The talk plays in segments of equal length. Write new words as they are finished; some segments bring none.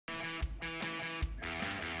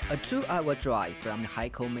A 2-hour drive from the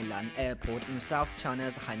Hainan Airport in South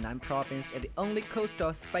China's Hainan province is the only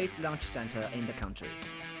coastal space launch center in the country.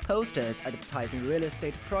 Posters advertising real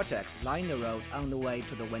estate projects line the road on the way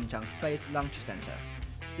to the Wenchang Space Launch Center.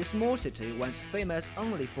 The small city, once famous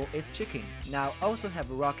only for its chicken, now also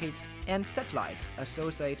have rockets and satellites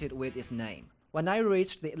associated with its name. When I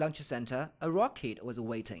reached the launch center, a rocket was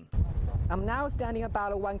waiting. I'm now standing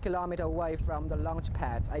about 1 kilometer away from the launch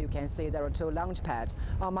pads. As you can see, there are 2 launch pads.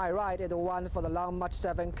 On my right is the one for the Long March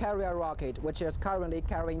 7 carrier rocket, which is currently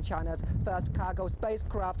carrying China's first cargo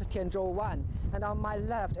spacecraft Tianzhou-1. And on my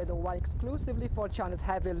left is the one exclusively for China's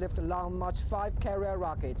heavy-lift Long March 5 carrier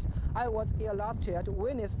rocket. I was here last year to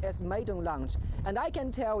witness its maiden launch, and I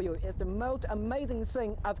can tell you it's the most amazing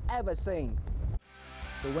thing I've ever seen.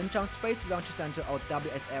 The Wenchang Space Launch Center, or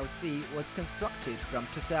WSLC, was constructed from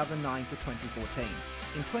 2009 to 2014.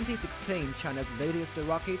 In 2016, China's latest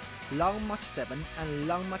rockets, Long March 7 and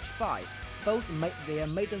Long March 5, both made their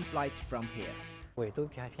maiden flights from here.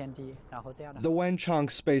 The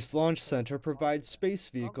Wenchang Space Launch Center provides space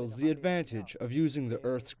vehicles the advantage of using the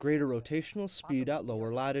Earth's greater rotational speed at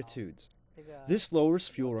lower latitudes. This lowers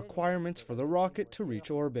fuel requirements for the rocket to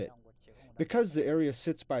reach orbit. Because the area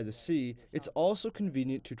sits by the sea, it's also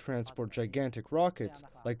convenient to transport gigantic rockets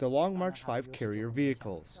like the Long March 5 carrier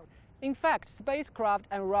vehicles. In fact, spacecraft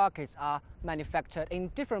and rockets are manufactured in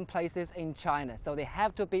different places in China, so they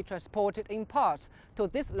have to be transported in parts to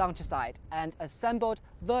this launch site and assembled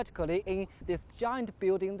vertically in this giant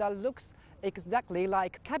building that looks exactly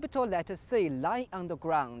like capital letter C lying on the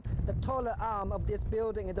ground. The taller arm of this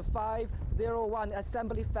building is the 501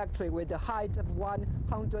 assembly factory with a height of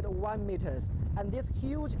 101 meters. And this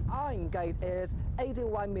huge iron gate is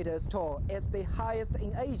 81 meters tall. It's the highest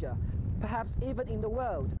in Asia, perhaps even in the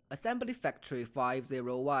world. Assembly Factory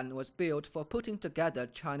 501 was built for putting together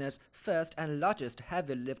China's first and largest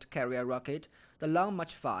heavy-lift carrier rocket, the Long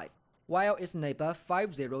March 5, while its neighbor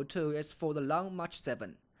 502 is for the Long March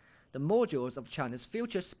 7. The modules of China's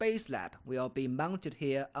future space lab will be mounted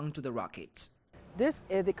here onto the rockets. This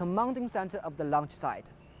is the commanding center of the launch site,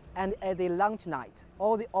 and at the launch night,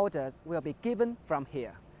 all the orders will be given from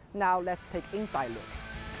here. Now let's take an inside look.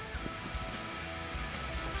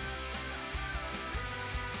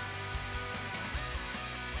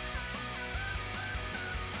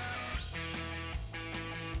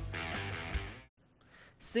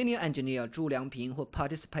 Senior engineer Zhu Liangping, who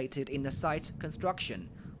participated in the site's construction,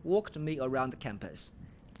 walked me around the campus.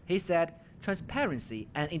 He said transparency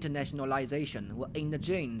and internationalization were in the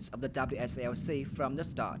genes of the WSLC from the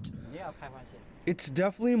start. It's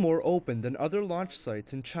definitely more open than other launch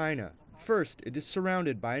sites in China. First, it is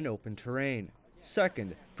surrounded by an open terrain.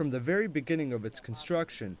 Second, from the very beginning of its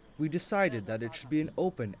construction, we decided that it should be an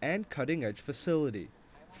open and cutting-edge facility.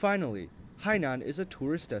 Finally, Hainan is a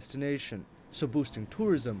tourist destination, so boosting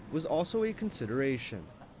tourism was also a consideration.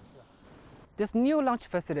 This new launch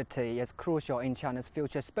facility is crucial in China's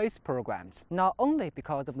future space programs, not only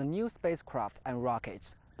because of the new spacecraft and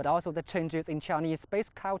rockets, but also the changes in Chinese space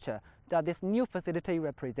culture that this new facility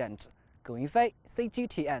represents. Go Yunfei,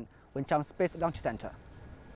 CGTN, Wenchang Space Launch Center.